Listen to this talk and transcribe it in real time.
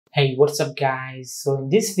Hey, what's up guys? So in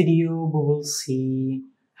this video we will see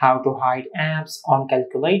how to hide apps on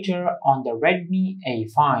calculator on the Redmi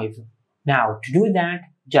A5. Now to do that,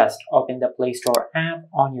 just open the Play Store app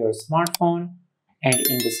on your smartphone and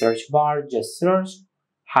in the search bar just search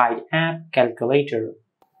hide app calculator.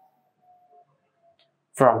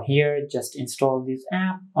 From here just install this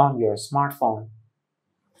app on your smartphone.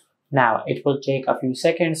 Now it will take a few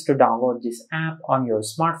seconds to download this app on your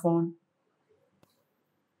smartphone.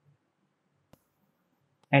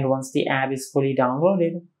 And once the app is fully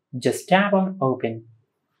downloaded, just tap on Open.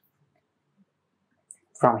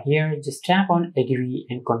 From here, just tap on Agree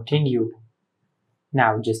and Continue.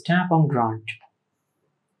 Now just tap on Grant.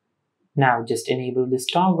 Now just enable this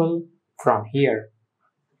toggle from here.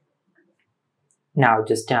 Now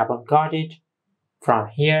just tap on Got It. From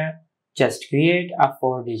here, just create a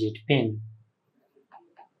 4-digit PIN.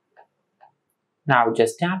 Now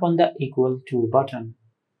just tap on the Equal To button.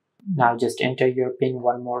 Now just enter your PIN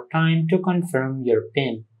one more time to confirm your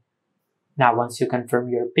PIN. Now once you confirm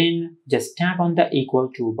your PIN, just tap on the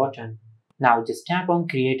Equal To button. Now just tap on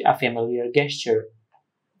Create a Familiar Gesture.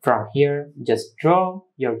 From here, just draw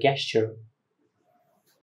your gesture.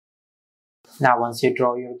 Now once you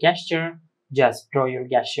draw your gesture, just draw your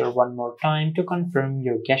gesture one more time to confirm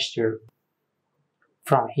your gesture.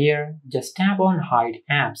 From here, just tap on Hide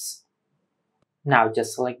Apps. Now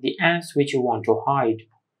just select the apps which you want to hide.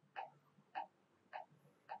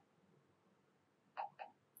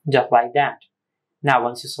 Just like that. Now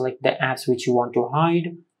once you select the apps which you want to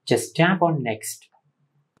hide, just tap on Next.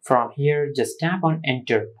 From here, just tap on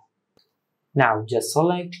Enter. Now just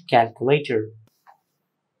select Calculator.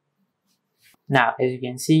 Now as you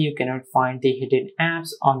can see, you cannot find the hidden apps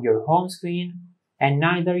on your home screen, and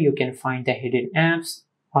neither you can find the hidden apps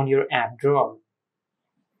on your app drawer.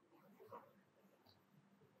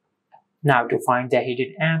 Now to find the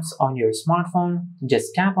hidden apps on your smartphone,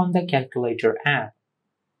 just tap on the Calculator app.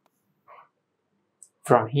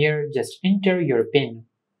 From here, just enter your PIN.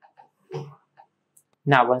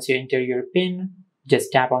 Now once you enter your PIN,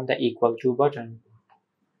 just tap on the Equal To button.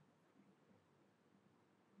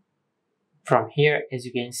 From here, as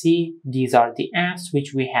you can see, these are the apps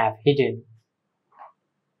which we have hidden.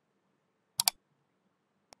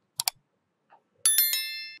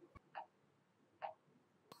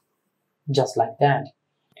 Just like that.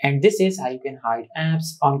 And this is how you can hide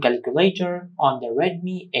apps on calculator on the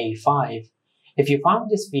Redmi A5. If you found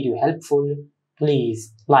this video helpful,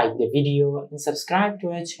 please like the video and subscribe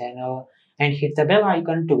to our channel and hit the bell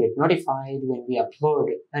icon to get notified when we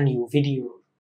upload a new video.